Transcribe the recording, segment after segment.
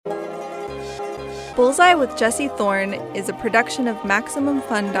Bullseye with Jesse Thorne is a production of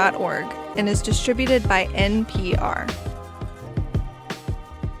MaximumFun.org and is distributed by NPR.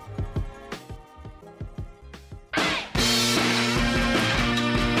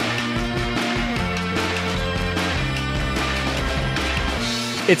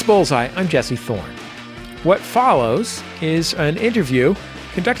 It's Bullseye. I'm Jesse Thorne. What follows is an interview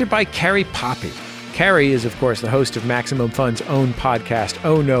conducted by Carrie Poppy. Carrie is, of course, the host of Maximum Fun's own podcast,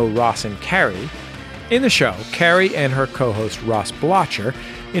 Oh No, Ross and Carrie. In the show, Carrie and her co-host Ross Blotcher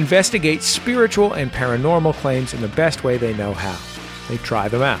investigate spiritual and paranormal claims in the best way they know how. They try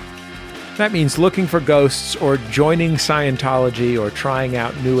them out. That means looking for ghosts or joining Scientology or trying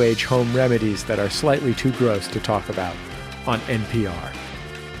out New Age home remedies that are slightly too gross to talk about on NPR.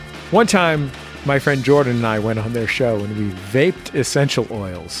 One time, my friend Jordan and I went on their show and we vaped essential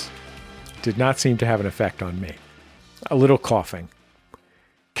oils. Did not seem to have an effect on me. A little coughing.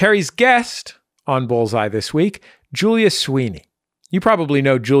 Carrie's guest on Bullseye this week, Julia Sweeney. You probably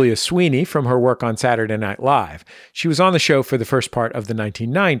know Julia Sweeney from her work on Saturday Night Live. She was on the show for the first part of the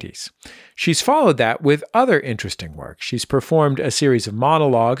 1990s. She's followed that with other interesting work. She's performed a series of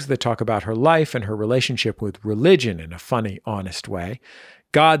monologues that talk about her life and her relationship with religion in a funny, honest way.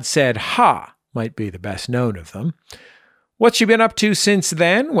 God Said Ha might be the best known of them. What's she been up to since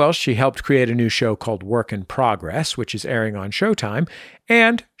then? Well, she helped create a new show called Work in Progress, which is airing on Showtime,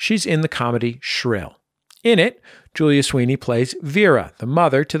 and she's in the comedy Shrill. In it, Julia Sweeney plays Vera, the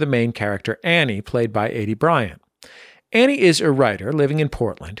mother to the main character Annie, played by Aidy Bryant. Annie is a writer living in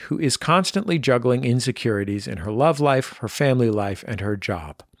Portland who is constantly juggling insecurities in her love life, her family life, and her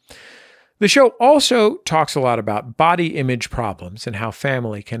job. The show also talks a lot about body image problems and how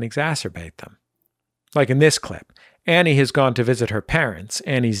family can exacerbate them. Like in this clip, Annie has gone to visit her parents.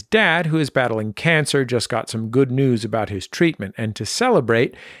 Annie's dad, who is battling cancer, just got some good news about his treatment, and to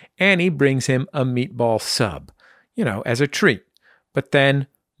celebrate, Annie brings him a meatball sub, as a treat. But then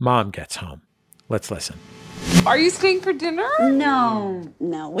Mom gets home. Let's listen. Are you staying for dinner? No,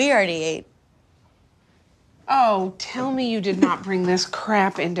 we already ate. Oh, tell me you did not bring this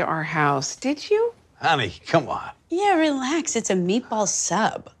crap into our house, did you? Honey, come on. Yeah, relax. It's a meatball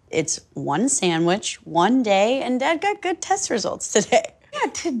sub. It's one sandwich, one day, and Dad got good test results today. Yeah,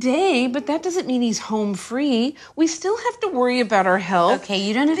 today, but that doesn't mean he's home free. We still have to worry about our health. Okay,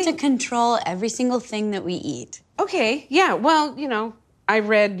 you don't have to control every single thing that we eat. Okay, yeah, well, I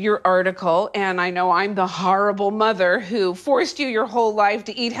read your article, and I know I'm the horrible mother who forced you your whole life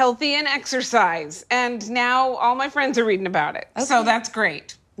to eat healthy and exercise. And now all my friends are reading about it. Okay. So that's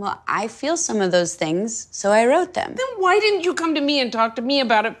great. Well, I feel some of those things, so I wrote them. Then why didn't you come to me and talk to me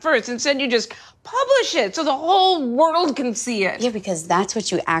about it first? Instead, you just publish it so the whole world can see it. Yeah, because that's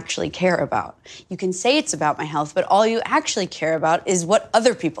what you actually care about. You can say it's about my health, but all you actually care about is what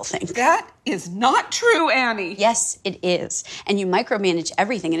other people think. That is not true, Annie. Yes, it is. And you micromanage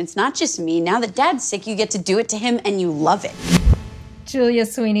everything, and it's not just me. Now that Dad's sick, you get to do it to him, and you love it. Julia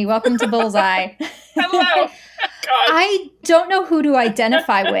Sweeney, welcome to Bullseye. Hello. God. I don't know who to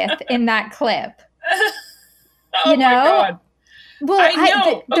identify with in that clip. Oh, my God. Well, I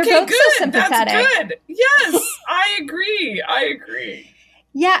know. They're okay, both good. so sympathetic. That's good. Yes, I agree.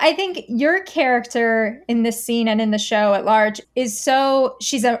 Yeah, I think your character in this scene and in the show at large is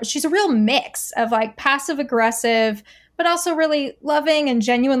she's a real mix of like passive aggressive, but also really loving and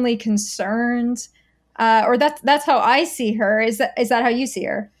genuinely concerned. Or that's how I see her. Is that how you see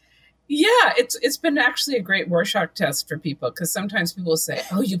her? Yeah, it's been actually a great Rorschach test for people, because sometimes people say,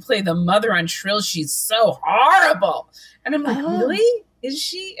 "Oh, you play the mother on Shrill. She's so horrible," and I'm like, "Really? Is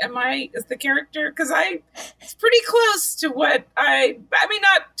she? Is the character? Because it's pretty close to what I mean,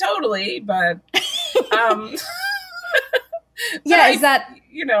 not totally, but yeah,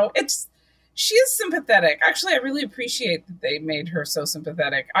 she is sympathetic. Actually, I really appreciate that they made her so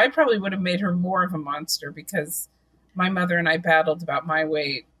sympathetic. I probably would have made her more of a monster, because my mother and I battled about my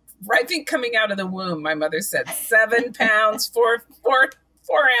weight. I think coming out of the womb, my mother said 7 pounds, 4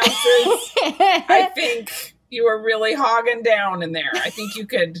 ounces. I think you were really hogging down in there. I think you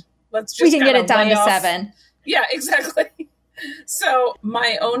could, we can get it down to 7. Yeah, exactly. So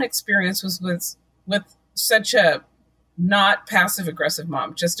my own experience was with such a not passive aggressive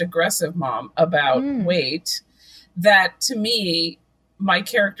mom, just aggressive mom about weight, that to me, my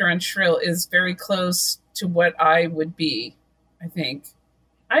character on Shrill is very close to what I would be, I think.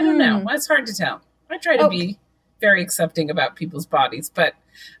 I don't know. It's hard to tell. I try to be very accepting about people's bodies, but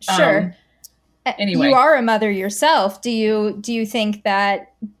sure. Anyway, you are a mother yourself. Do you think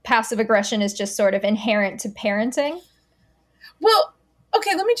that passive aggression is just sort of inherent to parenting? Well,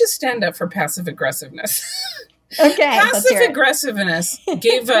 okay, let me just stand up for passive aggressiveness. Okay. Passive aggressiveness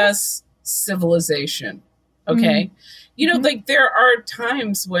gave us civilization. Okay. You know, like there are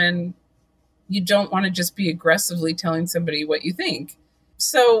times when you don't want to just be aggressively telling somebody what you think.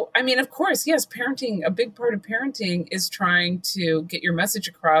 So, I mean, of course, yes, parenting, a big part of parenting is trying to get your message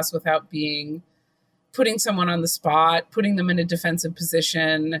across without putting someone on the spot, putting them in a defensive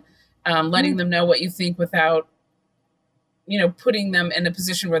position, letting them know what you think without, you know, putting them in a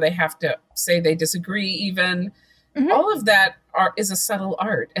position where they have to say they disagree even. All of that is a subtle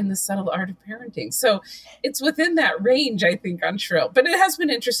art, and the subtle art of parenting. So it's within that range, I think, on Shrill. But it has been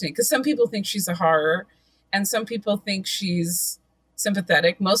interesting because some people think she's a horror and some people think she's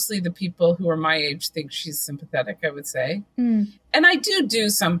sympathetic. Mostly the people who are my age think she's sympathetic, I would say. And I do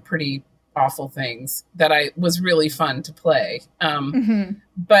some pretty awful things that was really fun to play.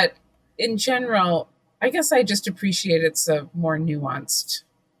 But in general, I guess I just appreciate it's a more nuanced,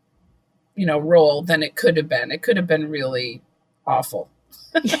 you know, role than it could have been. It could have been really awful.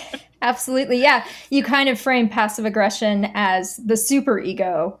 Absolutely. Yeah. You kind of frame passive aggression as the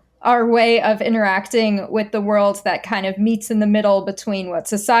superego, our way of interacting with the world that kind of meets in the middle between what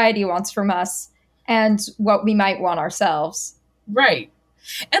society wants from us and what we might want ourselves. Right.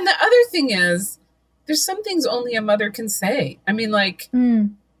 And the other thing is, there's some things only a mother can say. I mean, like,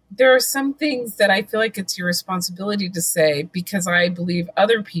 there are some things that I feel like it's your responsibility to say because I believe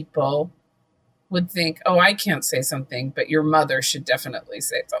other people would think, oh, I can't say something, but your mother should definitely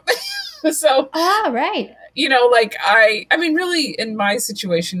say something. So, right. You know, like I mean, really in my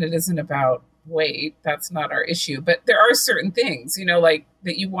situation, it isn't about weight. That's not our issue, but there are certain things, you know, like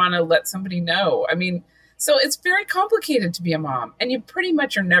that you want to let somebody know. I mean, so it's very complicated to be a mom and you pretty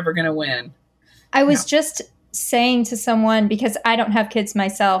much are never going to win. I was just saying to someone, because I don't have kids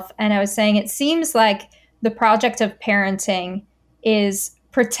myself, and I was saying it seems like the project of parenting is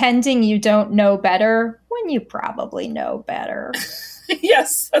pretending you don't know better when you probably know better.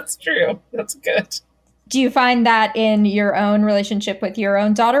 Yes, that's true. That's good. Do you find that in your own relationship with your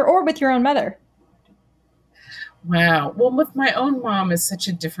own daughter or with your own mother? Wow. Well, with my own mom is such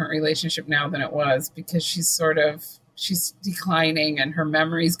a different relationship now than it was because she's declining and her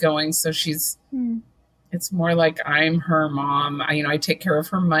memory's going. So it's more like I'm her mom. I take care of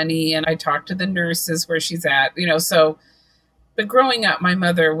her money and I talk to the nurses where she's at, you know, so, but growing up, my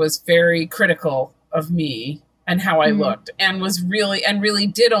mother was very critical of me and how I looked and really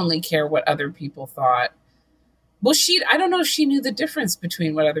did only care what other people thought. Well, I don't know if she knew the difference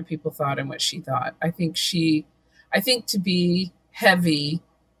between what other people thought and what she thought. I think to be heavy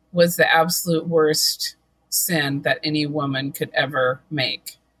was the absolute worst sin that any woman could ever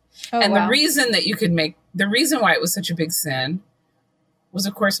make. The reason why it was such a big sin was,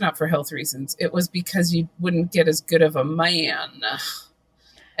 of course, not for health reasons. It was because you wouldn't get as good of a man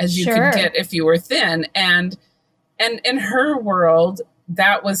as you could get if you were thin. And in her world,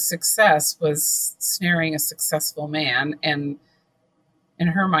 that was success, was snaring a successful man. And in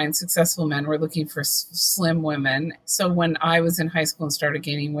her mind, successful men were looking for slim women. So when I was in high school and started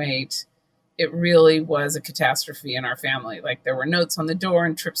gaining weight, it really was a catastrophe in our family. Like there were notes on the door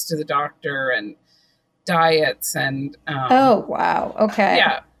and trips to the doctor and diets and oh wow, okay,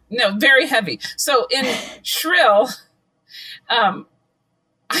 yeah, no, very heavy. So in Shrill, I'm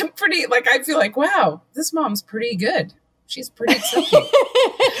pretty, like, I feel like, wow, this mom's pretty good. She's pretty accepting.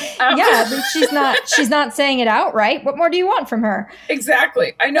 Yeah, but she's not saying it outright. What more do you want from her?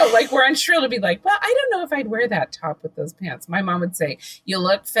 Exactly. I know, like, we're on Shrill to be like, well, I don't know if I'd wear that top with those pants. My mom would say, you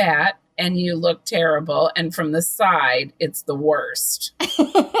look fat and you look terrible, and from the side, it's the worst.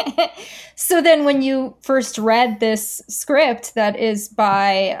 So then when you first read this script that is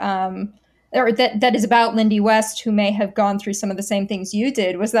by, or that is about Lindy West, who may have gone through some of the same things you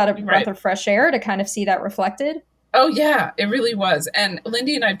did, was that a breath of fresh air to kind of see that reflected? Oh, yeah, it really was. And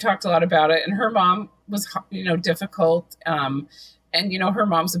Lindy and I have talked a lot about it, and her mom was, you know, difficult. And, you know, her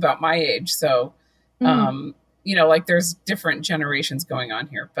mom's about my age. So, you know, like there's different generations going on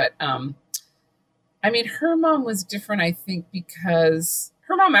here. But, I mean, her mom was different, I think, because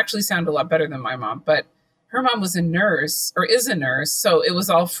her mom actually sounded a lot better than my mom. But her mom was a nurse, or is a nurse. So it was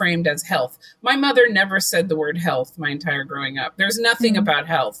all framed as health. My mother never said the word health my entire growing up. There's nothing about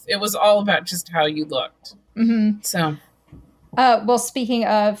health. It was all about just how you looked. So, well, speaking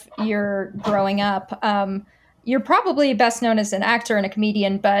of your growing up, you're probably best known as an actor and a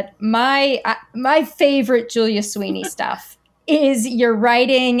comedian, but my favorite Julia Sweeney stuff is your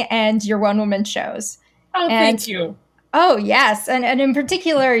writing and your one-woman shows. Oh, thank you. Oh, yes. And in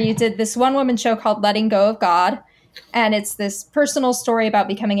particular, you did this one-woman show called Letting Go of God, and it's this personal story about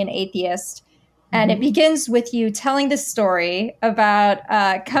becoming an atheist. And it begins with you telling this story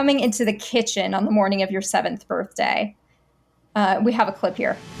about coming into the kitchen on the morning of your 7th birthday. We have a clip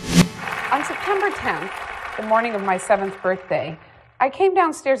here. On September 10th, the morning of my 7th birthday, I came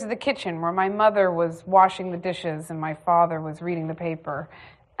downstairs to the kitchen where my mother was washing the dishes and my father was reading the paper.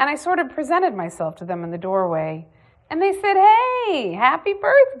 And I sort of presented myself to them in the doorway. And they said, "Hey, happy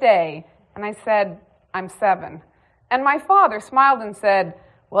birthday." And I said, "I'm 7. And my father smiled and said,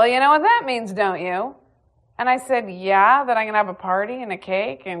 "Well, you know what that means, don't you?" And I said, "Yeah, that I'm going to have a party and a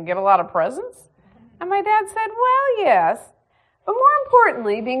cake and get a lot of presents?" And my dad said, "Well, yes. But more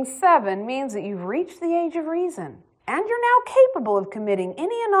importantly, being 7 means that you've reached the age of reason. And you're now capable of committing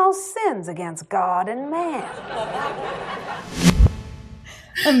any and all sins against God and man."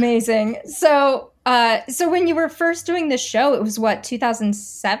 Amazing. So when you were first doing this show, it was what,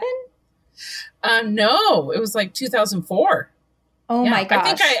 2007? No, it was like 2004. Oh my gosh. I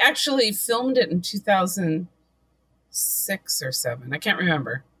think I actually filmed it in 2006 or 7. I can't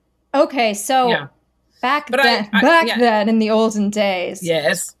remember. Okay, so back then in the olden days.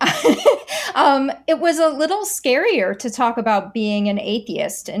 Yes. It was a little scarier to talk about being an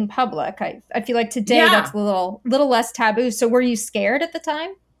atheist in public. I feel like today that's a little less taboo. So were you scared at the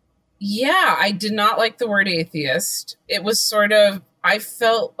time? Yeah, I did not like the word atheist. It was sort of, I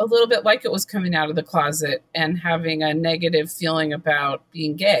felt a little bit like it was coming out of the closet and having a negative feeling about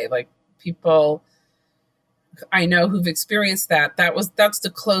being gay. Like people I know who've experienced that. That's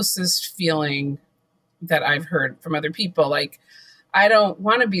the closest feeling that I've heard from other people. Like, I don't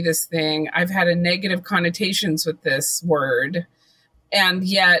want to be this thing. I've had a negative connotations with this word. And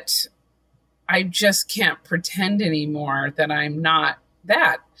yet I just can't pretend anymore that I'm not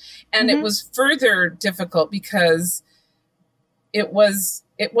that. And it was further difficult because it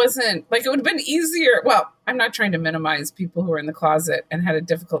wasn't like, it would have been easier. Well, I'm not trying to minimize people who are in the closet and had a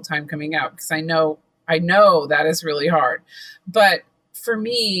difficult time coming out, because I know that is really hard. But for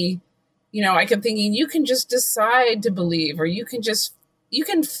me, you know, I kept thinking you can just decide to believe, or you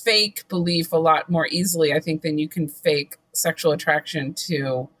can fake belief a lot more easily, I think, than you can fake sexual attraction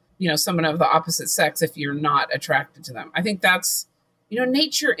to, you know, someone of the opposite sex if you're not attracted to them. I think that's, you know,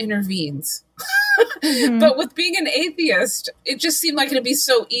 nature intervenes. But with being an atheist, it just seemed like it'd be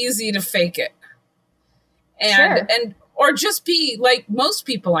so easy to fake it. Or just be like most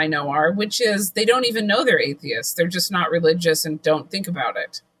people I know are, which is they don't even know they're atheists. They're just not religious and don't think about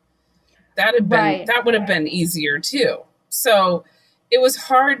it. That would have been easier too. So it was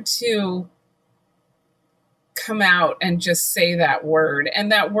hard to come out and just say that word. And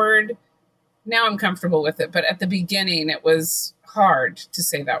that word, now I'm comfortable with it. But at the beginning, it was hard to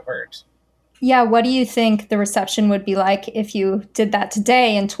say that word. Yeah. What do you think the reception would be like if you did that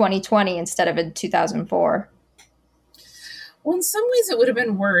today in 2020 instead of in 2004? Well, in some ways it would have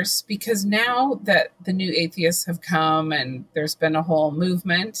been worse, because now that the new atheists have come and there's been a whole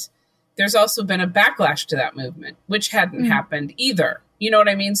movement, there's also been a backlash to that movement, which hadn't happened either. You know what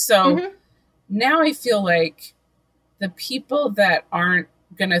I mean? So now I feel like the people that aren't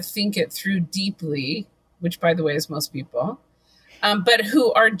going to think it through deeply, which by the way is most people, but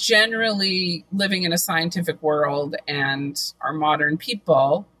who are generally living in a scientific world and are modern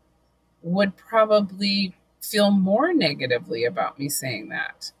people, would probably feel more negatively about me saying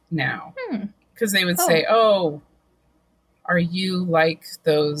that now. Because they would say, "Oh, are you like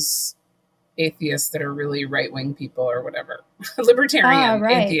those atheists that are really right-wing people or whatever?" Libertarian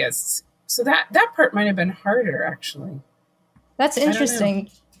atheists. So that part might have been harder, actually. That's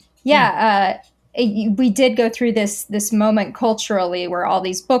interesting. Yeah. We did go through this moment culturally where all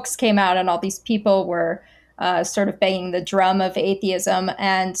these books came out and all these people were sort of banging the drum of atheism.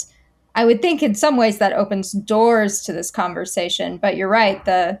 And I would think in some ways that opens doors to this conversation. But you're right.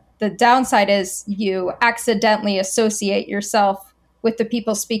 The downside is you accidentally associate yourself with the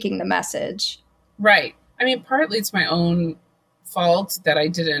people speaking the message. Right. I mean, partly it's my own fault that I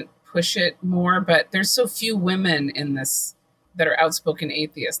didn't push it more, but there's so few women in this that are outspoken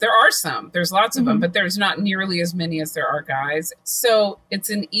atheists. There are some, there's lots of them, but there's not nearly as many as there are guys. So it's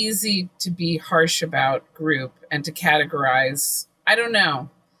an easy to be harsh about group and to categorize. I don't know.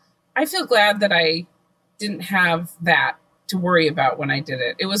 I feel glad that I didn't have that to worry about when I did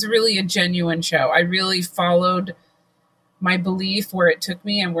it. It was really a genuine show. I really followed my belief where it took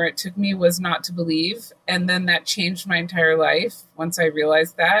me, and where it took me was not to believe. And then that changed my entire life once I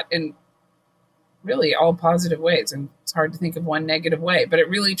realized that, in really all positive ways. And it's hard to think of one negative way, but it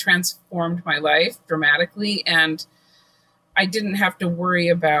really transformed my life dramatically. And I didn't have to worry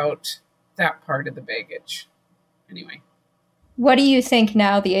about that part of the baggage. Anyway. What do you think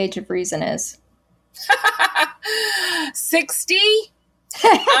now the age of reason is? 60?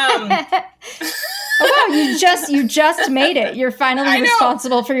 Oh, wow, you just made it. You're finally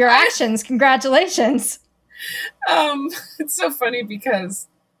responsible for your actions. Congratulations. It's so funny because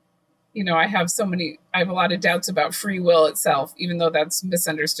I have a lot of doubts about free will itself, even though that's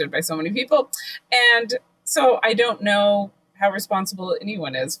misunderstood by so many people. And so I don't know how responsible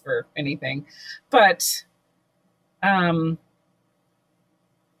anyone is for anything, but I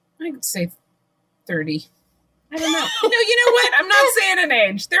could say 30. I don't know. No, you know what? I'm not saying an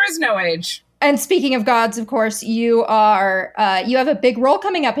age. There is no age. And speaking of gods, of course, you have a big role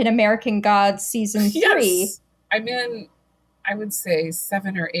coming up in American Gods season 3. Yes. I'm in, I would say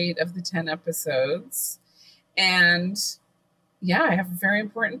 7 or 8 of the 10 episodes. And yeah, I have a very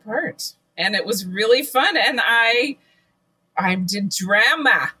important part. And it was really fun. And I did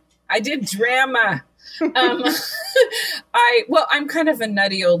drama. I'm kind of a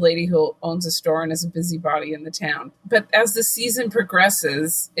nutty old lady who owns a store and is a busybody in the town. But as the season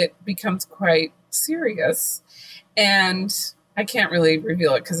progresses, it becomes quite serious. And I can't really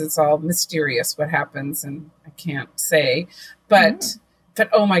reveal it because it's all mysterious what happens and I can't say. But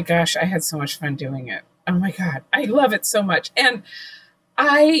oh my gosh, I had so much fun doing it. Oh my God, I love it so much. And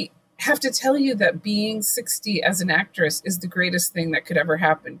I have to tell you that being 60 as an actress is the greatest thing that could ever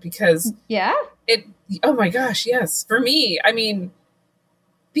happen because oh my gosh, yes. For me, I mean,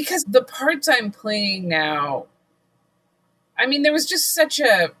 because the parts I'm playing now, I mean, there was just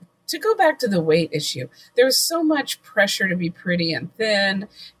to go back to the weight issue, there was so much pressure to be pretty and thin.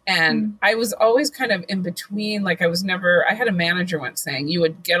 And I was always kind of in between. Like I had a manager once saying you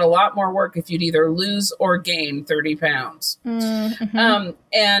would get a lot more work if you'd either lose or gain 30 pounds. Now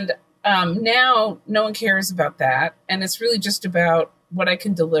no one cares about that. And it's really just about what I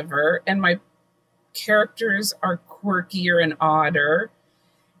can deliver. And my characters are quirkier and odder.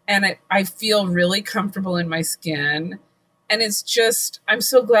 And I feel really comfortable in my skin. And it's just, I'm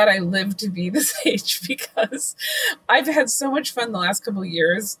so glad I lived to be this age because I've had so much fun the last couple of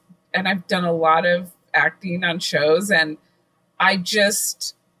years and I've done a lot of acting on shows and I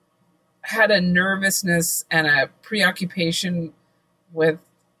just had a nervousness and a preoccupation with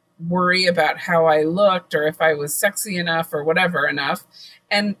worry about how I looked or if I was sexy enough or whatever enough.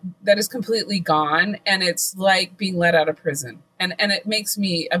 And that is completely gone. And it's like being let out of prison. And it makes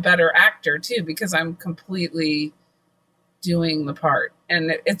me a better actor too, because I'm completely doing the part.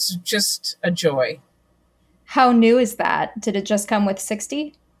 And it's just a joy. How new is that? Did it just come with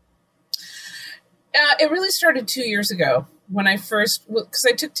 60? It really started 2 years ago when I because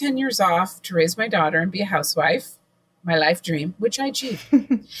I took 10 years off to raise my daughter and be a housewife, my life dream, which I achieved.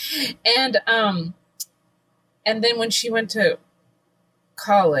 And then when she went to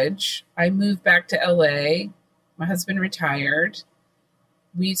college, I moved back to LA. My husband retired.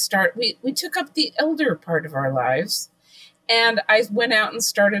 We took up the elder part of our lives. And I went out and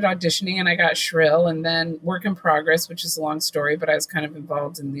started auditioning and I got Shrill and then Work in Progress, which is a long story, but I was kind of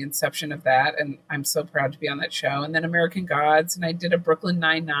involved in the inception of that. And I'm so proud to be on that show. And then American Gods, and I did a Brooklyn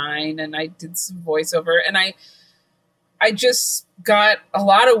Nine-Nine and I did some voiceover and I just got a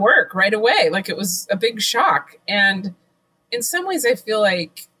lot of work right away. Like it was a big shock. And in some ways I feel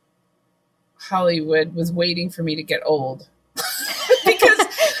like Hollywood was waiting for me to get old because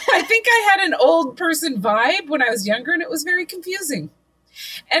I think I had an old person vibe when I was younger and it was very confusing.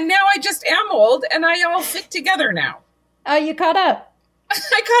 And now I just am old and I all fit together now. Oh, you caught up.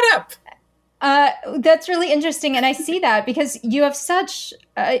 I caught up. That's really interesting. And I see that because you have such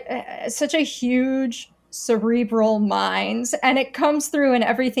a huge cerebral mind and it comes through in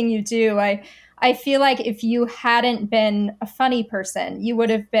everything you do. I feel like if you hadn't been a funny person, you would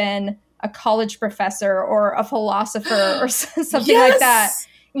have been a college professor or a philosopher or something like that.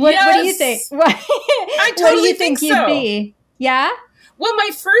 What do you think? I totally what do you think you'd be? Yeah? Well,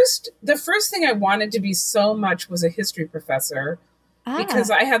 the first thing I wanted to be so much was a history professor because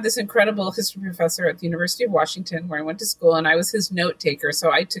I had this incredible history professor at the University of Washington where I went to school and I was his note taker.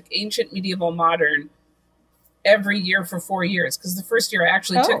 So I took ancient, medieval, modern every year for 4 years because the first year I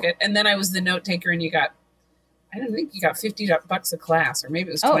actually took it. And then I was the note taker and I don't think you got $50 a class or maybe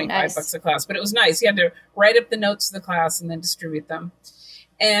it was $25 a class, but it was nice. You had to write up the notes of the class and then distribute them.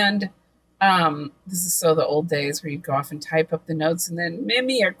 And this is so the old days where you'd go off and type up the notes and then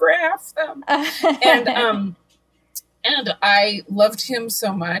mimeograph them. And I loved him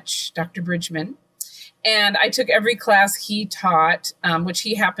so much, Dr. Bridgman. And I took every class he taught, which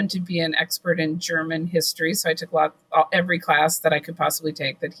he happened to be an expert in German history. So I took every class that I could possibly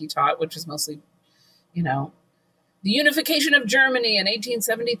take that he taught, which is mostly, the unification of Germany in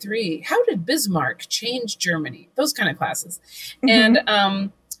 1873. How did Bismarck change Germany? Those kind of classes. And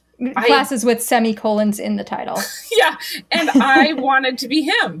classes with semicolons in the title. Yeah. And I wanted to be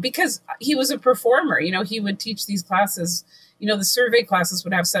him because he was a performer. He would teach these classes. The survey classes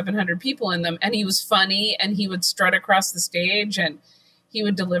would have 700 people in them and he was funny and he would strut across the stage and he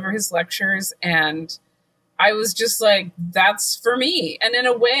would deliver his lectures, and I was just like, that's for me. And in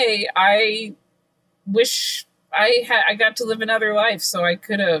a way, I wish I got to live another life so I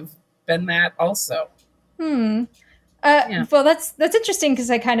could have been that also. Well, that's interesting, because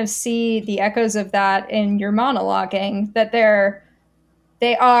I kind of see the echoes of that in your monologuing, that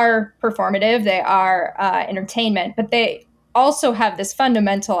they are performative, they are entertainment, but they also have this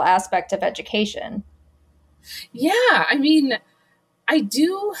fundamental aspect of education. Yeah, I mean, I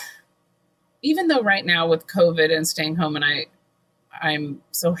do, even though right now with COVID and staying home, and I'm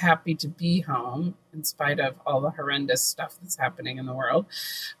so happy to be home in spite of all the horrendous stuff that's happening in the world.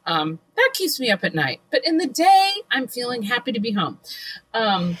 That keeps me up at night. But in the day, I'm feeling happy to be home.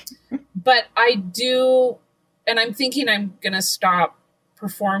 But I do, and I'm thinking I'm going to stop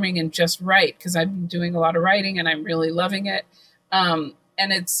performing and just write, because I've been doing a lot of writing and I'm really loving it.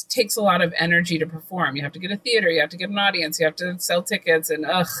 And it takes a lot of energy to perform. You have to get a theater, you have to get an audience, you have to sell tickets, and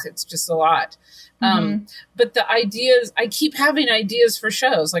it's just a lot. But the ideas, I keep having ideas for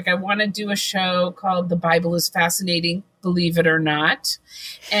shows. Like, I want to do a show called The Bible is Fascinating, Believe It or Not.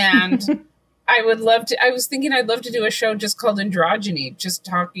 And I was thinking I'd love to do a show just called Androgyny, just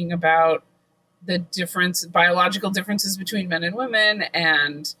talking about the biological differences between men and women,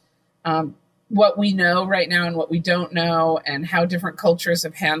 and what we know right now and what we don't know, and how different cultures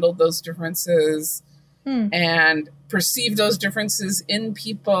have handled those differences and perceive those differences in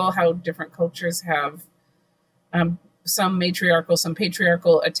people, how different cultures have, some matriarchal, some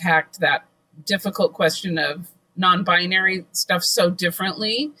patriarchal, attacked that difficult question of non-binary stuff so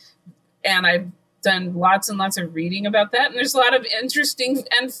differently. And I've done lots and lots of reading about that. And there's a lot of interesting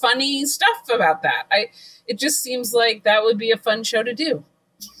and funny stuff about that. It just seems like that would be a fun show to do.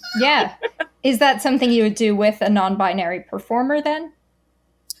 Yeah. Is that something you would do with a non-binary performer then?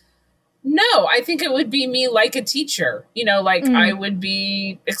 No, I think it would be me like a teacher. I would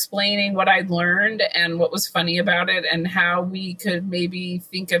be explaining what I'd learned and what was funny about it, and how we could maybe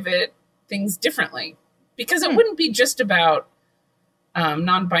think of things differently. Because it wouldn't be just about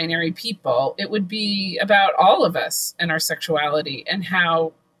non-binary people. It would be about all of us and our sexuality and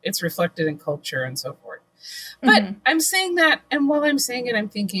how it's reflected in culture and so forth. But I'm saying that, and while I'm saying it, I'm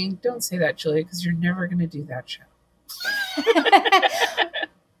thinking, don't say that, Julia, because you're never going to do that show.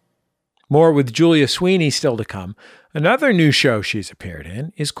 More with Julia Sweeney still to come. Another new show she's appeared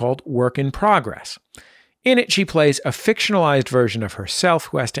in is called Work in Progress. In it, she plays a fictionalized version of herself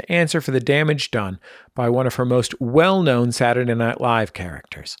who has to answer for the damage done by one of her most well-known Saturday Night Live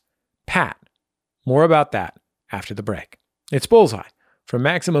characters, Pat. More about that after the break. It's Bullseye from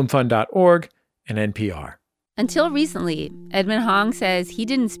MaximumFun.org and NPR. Until recently, Edmund Hong says he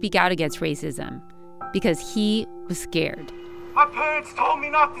didn't speak out against racism because he was scared. My parents told me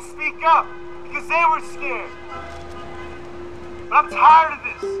not to speak up because they were scared. But I'm tired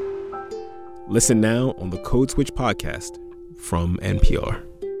of this. Listen now on the Code Switch podcast from NPR.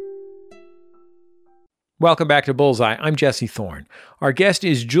 Welcome back to Bullseye. I'm Jesse Thorne. Our guest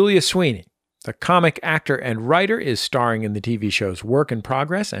is Julia Sweeney. The comic actor and writer is starring in the TV shows Work in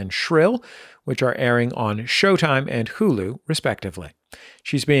Progress and Shrill, which are airing on Showtime and Hulu, respectively.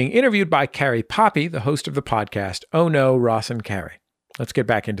 She's being interviewed by Carrie Poppy, the host of the podcast Oh No, Ross and Carrie. Let's get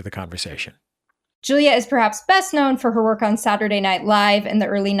back into the conversation. Julia is perhaps best known for her work on Saturday Night Live in the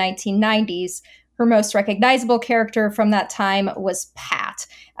early 1990s. Her most recognizable character from that time was Pat,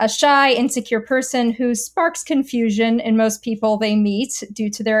 a shy, insecure person who sparks confusion in most people they meet due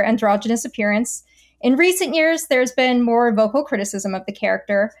to their androgynous appearance. In recent years, there's been more vocal criticism of the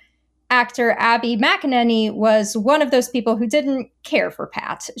character. Actor Abby McEnany was one of those people who didn't care for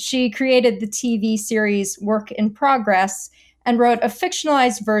Pat. She created the TV series Work in Progress and wrote a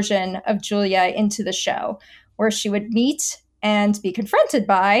fictionalized version of Julia into the show, where she would meet and be confronted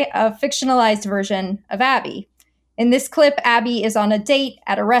by a fictionalized version of Abby. In this clip, Abby is on a date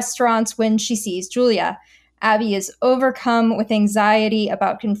at a restaurant when she sees Julia. Abby is overcome with anxiety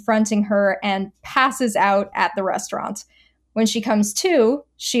about confronting her and passes out at the restaurant. When she comes to,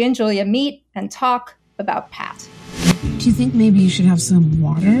 she and Julia meet and talk about Pat. Do you think maybe you should have some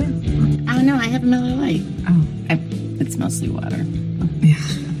water? Oh, no, I have Miller Lite. Oh. It's mostly water. Yeah.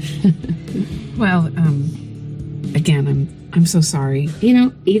 Well, again, I'm so sorry.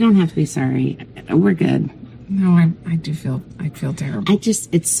 You don't have to be sorry. We're good. No, I feel terrible.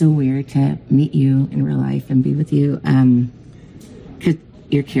 It's so weird to meet you in real life and be with you. Because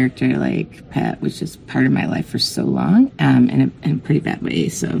your character, like Pat, was just part of my life for so long, in a pretty bad way.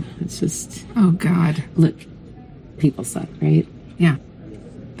 So it's just. Oh God. Look, people suck, right? Yeah,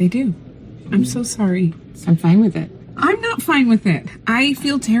 they do. I'm so sorry. So I'm fine with it. I'm not fine with it. I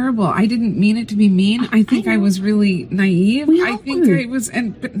feel terrible. I didn't mean it to be mean. I think I was really naive. I think I was,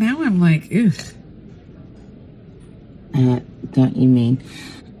 but now I'm like, ugh. Don't you mean?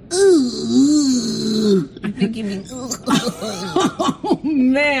 I think you mean. Oh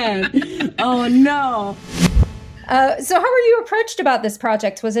man! Oh no! So how were you approached about this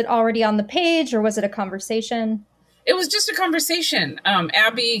project? Was it already on the page, or was it a conversation? It was just a conversation.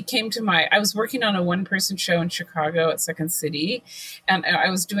 Abby came to I was working on a one-person show in Chicago at Second City, and I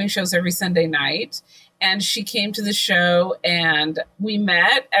was doing shows every Sunday night. And she came to the show, and we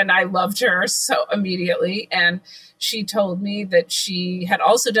met, and I loved her so immediately. And she told me that she had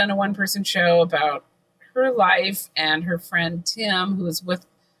also done a one-person show about her life, and her friend Tim, who was with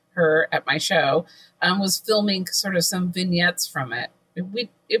her at my show, was filming sort of some vignettes from it.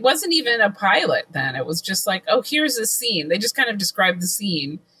 It wasn't even a pilot then. It was just like, oh, here's a scene. They just kind of described the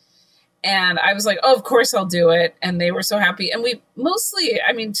scene. And I was like, oh, of course I'll do it. And they were so happy. And we mostly,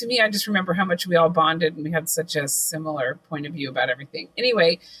 I mean, to me, I just remember how much we all bonded and we had such a similar point of view about everything.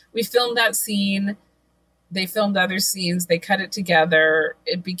 Anyway, we filmed that scene. They filmed other scenes. They cut it together.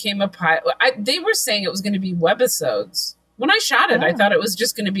 It became a pilot. They were saying it was going to be webisodes. When I shot it, I thought it was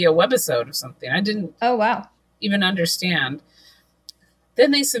just going to be a webisode or something. I didn't even understand.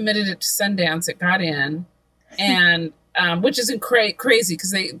 Then they submitted it to Sundance. It got in, and which isn't crazy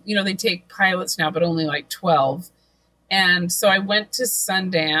because they take pilots now, but only like 12. And so I went to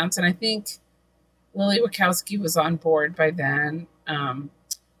Sundance, and I think Lily Wachowski was on board by then. And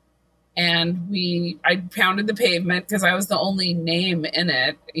I pounded the pavement because I was the only name in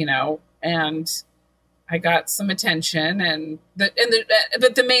it, and I got some attention. But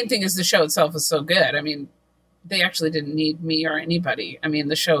the main thing is the show itself is so good. I mean, they actually didn't need me or anybody. I mean,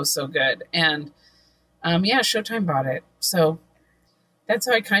 the show is so good. And Showtime bought it. So that's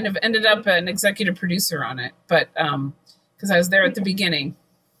how I kind of ended up an executive producer on it. But because I was there at the beginning.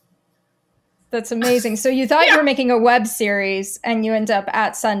 That's amazing. So you thought you were making a web series, and you end up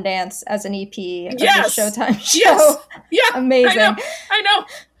at Sundance as an EP of the Showtime show. Yes. Yeah. Amazing. I know.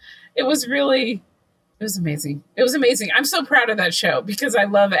 It was amazing. It was amazing. I'm so proud of that show because I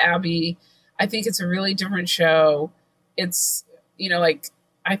love Abby. I think it's a really different show. It's,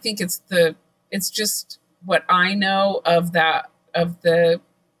 I think it's just what I know of the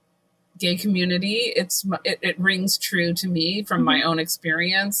gay community. It rings true to me from my own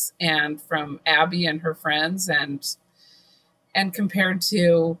experience and from Abby and her friends, and compared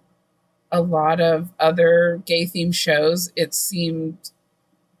to a lot of other gay themed shows, it seemed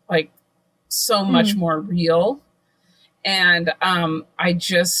like so much more real. And I'm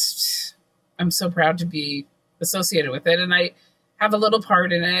so proud to be associated with it. And I have a little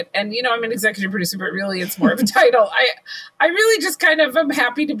part in it. And, I'm an executive producer, but really it's more of a title. I really just kind of am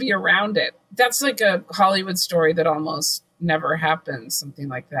happy to be around it. That's like a Hollywood story that almost never happens, something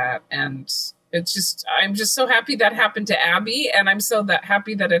like that. And I'm just so happy that happened to Abby. And I'm so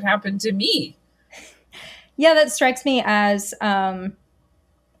happy that it happened to me. Yeah, that strikes me as, a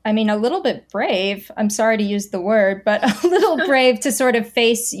little bit brave. I'm sorry to use the word, but a little brave to sort of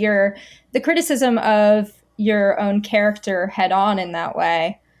face the criticism of your own character head on in that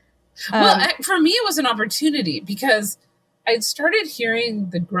way. For me, it was an opportunity because I'd started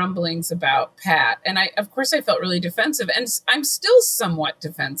hearing the grumblings about Pat. And of course I felt really defensive, and I'm still somewhat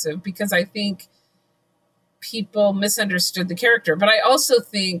defensive because I think people misunderstood the character, but I also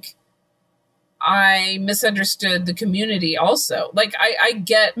think I misunderstood the community also. Like I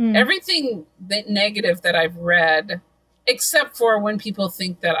get everything negative that I've read, except for when people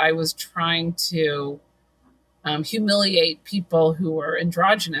think that I was trying to humiliate people who were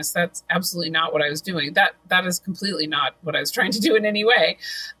androgynous. That's absolutely not what I was doing. That is completely not what I was trying to do in any way.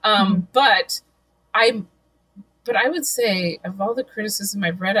 But I would say of all the criticism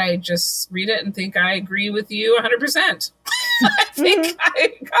I've read, I just read it and think I agree with you 100%. I think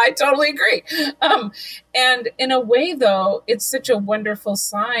I totally agree. And in a way, though, it's such a wonderful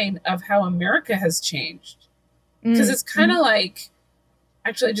sign of how America has changed. Because it's kind of like,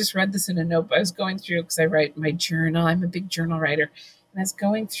 actually, I just read this in a note. I was going through, because I write my journal. I'm a big journal writer. And I was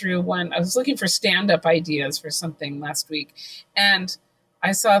going through I was looking for stand-up ideas for something last week. And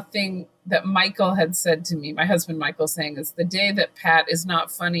I saw a thing that Michael had said to me, my husband Michael, saying, it's the day that Pat is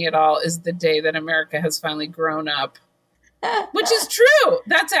not funny at all is the day that America has finally grown up. Which is true.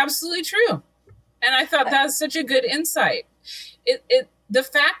 That's absolutely true. And I thought that's such a good insight. The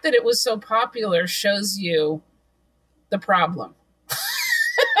fact that it was so popular shows you the problem.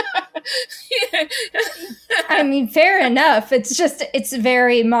 Fair enough. It's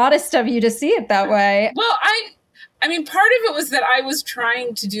very modest of you to see it that way. Well, I mean, part of it was that I was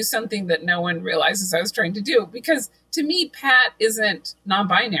trying to do something that no one realizes I was trying to do, because to me, Pat isn't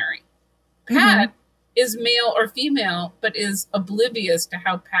non-binary. Pat is male or female, but is oblivious to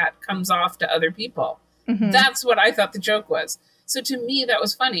how Pat comes off to other people. That's what I thought the joke was. So to me, that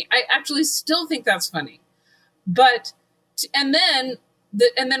was funny. I actually still think that's funny. But, and then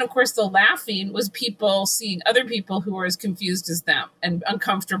of course the laughing was people seeing other people who were as confused as them and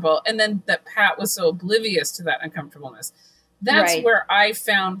uncomfortable. And then that Pat was so oblivious to that uncomfortableness. That's where I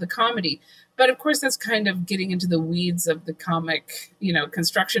found the comedy. But of course, that's kind of getting into the weeds of the comic,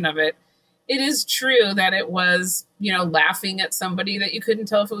 construction of it. It is true that it was, laughing at somebody that you couldn't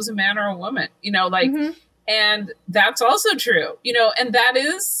tell if it was a man or a woman, and that's also true, and that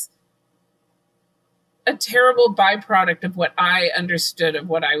is a terrible byproduct of what I understood of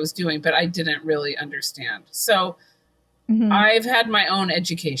what I was doing, but I didn't really understand. So I've had my own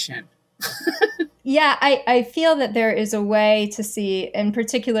education. Yeah, I feel that there is a way to see, in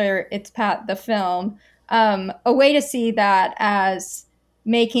particular, It's Pat the film, a way to see that as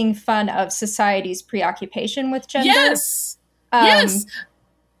making fun of society's preoccupation with gender. Yes. Yes.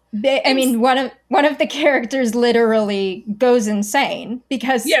 I mean, one of the characters literally goes insane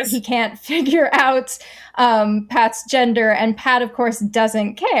because he can't figure out Pat's gender, and Pat, of course,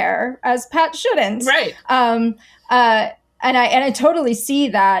 doesn't care, as Pat shouldn't. Right. And I totally see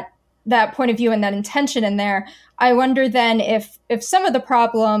that point of view and that intention in there. I wonder then if some of the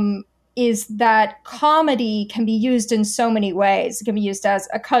problem is that comedy can be used in so many ways. It can be used as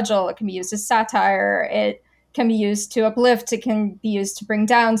a cudgel. It can be used as satire. It can be used to uplift. It can be used to bring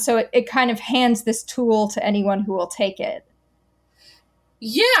down. So it kind of hands this tool to anyone who will take it.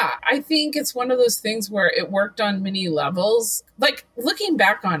 Yeah, I think it's one of those things where it worked on many levels. Like, looking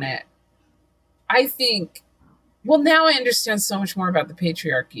back on it, I think, well, now I understand so much more about the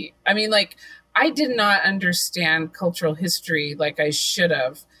patriarchy. I mean, like, I did not understand cultural history like I should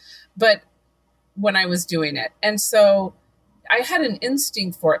have, but when I was doing it. And so I had an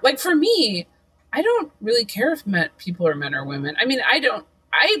instinct for it. Like, for me, I don't really care if people are men or women. I mean,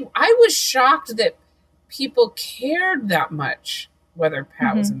 I was shocked that people cared that much whether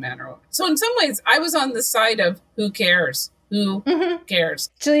Pat was a man or a woman. So in some ways, I was on the side of who cares? Who cares?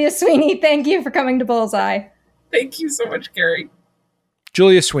 Julia Sweeney, thank you for coming to Bullseye. Thank you so much, Carrie.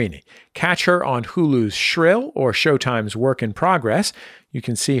 Julia Sweeney. Catch her on Hulu's Shrill or Showtime's Work in Progress. You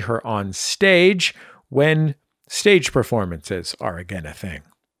can see her on stage when stage performances are again a thing.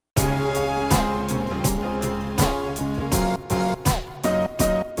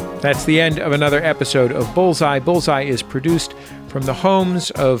 That's the end of another episode of Bullseye. Bullseye is produced from the homes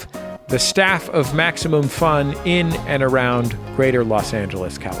of the staff of Maximum Fun in and around Greater Los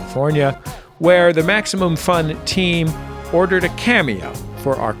Angeles, California, where the Maximum Fun team ordered a cameo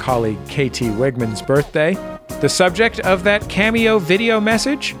for our colleague KT Wigman's birthday. The subject of that cameo video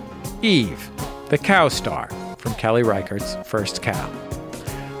message? Eve, the cow star from Kelly Reichardt's First Cow.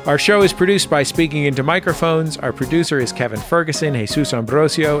 Our show is produced by Speaking Into Microphones. Our producer is Kevin Ferguson. Jesus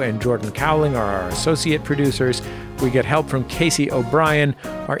Ambrosio and Jordan Cowling are our associate producers. We get help from Casey O'Brien.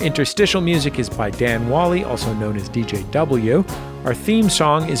 Our interstitial music is by Dan Wally, also known as DJ W. Our theme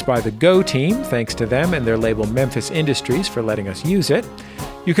song is by the Go Team. Thanks to them and their label Memphis Industries for letting us use it.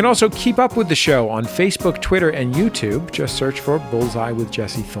 You can also keep up with the show on Facebook, Twitter, and YouTube. Just search for Bullseye with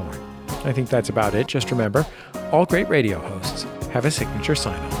Jesse Thorne. I think that's about it. Just remember, all great radio hosts have a signature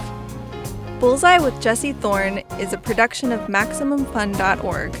sign-off. Bullseye with Jesse Thorne is a production of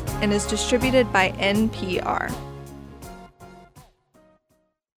MaximumFun.org and is distributed by NPR.